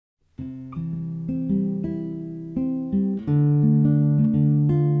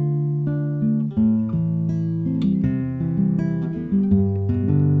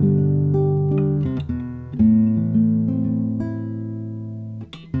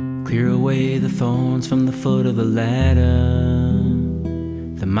Clear away the thorns from the foot of the ladder,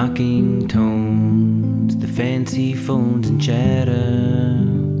 the mocking tones, the fancy phones and chatter.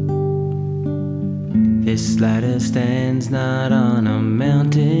 This ladder stands not on a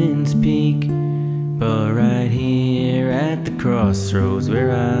mountain's peak, but right here at the crossroads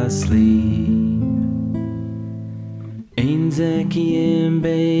where I sleep. Ein Zekiem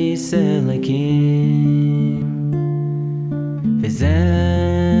Beis Elikim V'zeh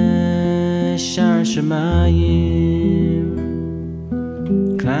Shar Shamayim.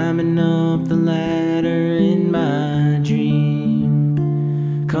 Climbing up the ladder in my dream,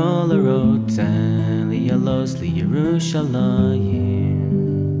 Kol Harotzah Li'alos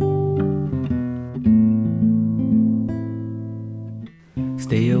Li'Yerushalayim.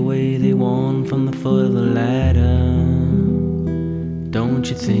 Stay away, they warn, from the foot of the ladder. Don't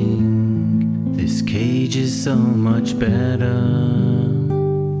you think this cage is so much better?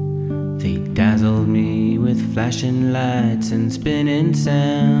 They dazzled me with flashing lights and spinning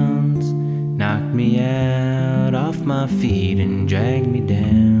sounds, knocked me out off my feet and dragged me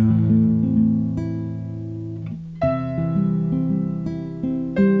down.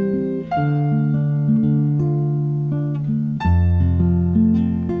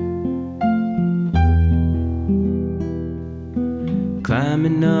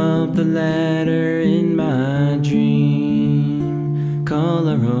 Climbing up the ladder in my dream, Kol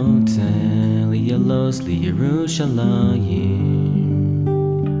Harotzah Li'alos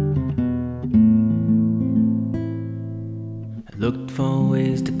Li'Yerushalayim. I looked for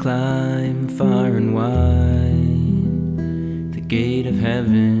ways to climb far and wide, the gate of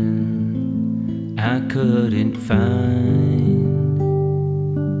heaven I couldn't find.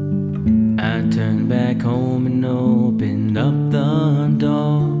 I turned back home and opened up the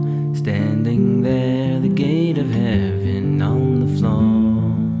door, standing there, the gate of heaven on the floor.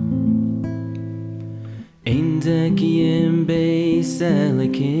 Ein Zekiem Beis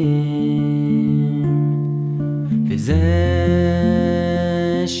Elikim V'zeh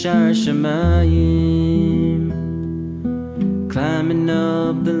Shar Shamayim. Climbing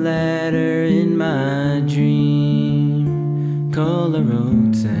up the ladder in my dream, Kol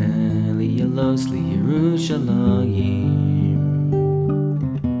Harotzah Li'alos Li'Yerushalayim.